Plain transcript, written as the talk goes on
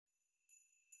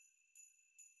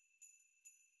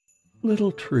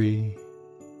Little tree,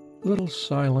 little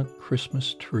silent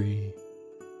Christmas tree,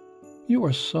 you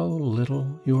are so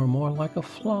little you are more like a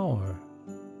flower.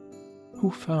 Who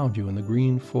found you in the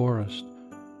green forest,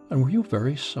 and were you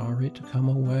very sorry to come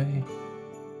away?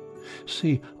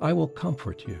 See, I will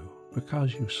comfort you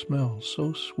because you smell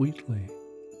so sweetly.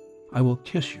 I will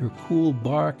kiss your cool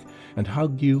bark and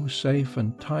hug you safe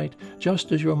and tight,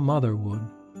 just as your mother would.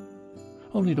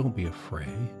 Only don't be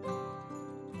afraid.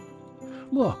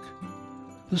 Look,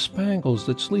 the spangles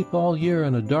that sleep all year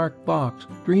in a dark box,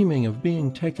 dreaming of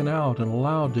being taken out and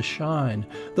allowed to shine,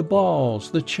 the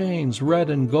balls, the chains red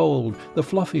and gold, the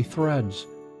fluffy threads.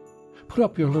 Put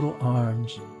up your little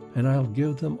arms, and I'll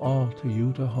give them all to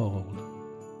you to hold.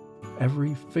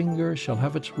 Every finger shall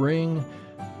have its ring,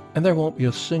 and there won't be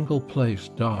a single place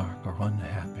dark or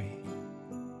unhappy.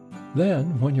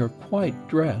 Then, when you're quite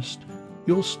dressed,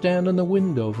 you'll stand in the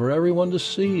window for everyone to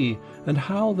see, and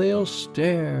how they'll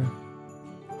stare.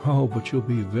 Oh, but you'll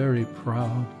be very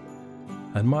proud.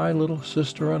 And my little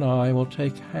sister and I will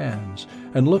take hands,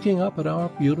 and looking up at our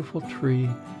beautiful tree,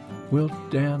 we'll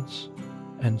dance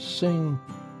and sing,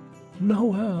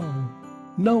 Noel,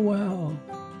 Noel.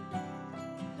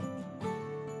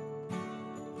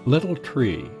 Little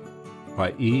Tree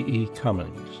by E. E.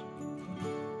 Cummings.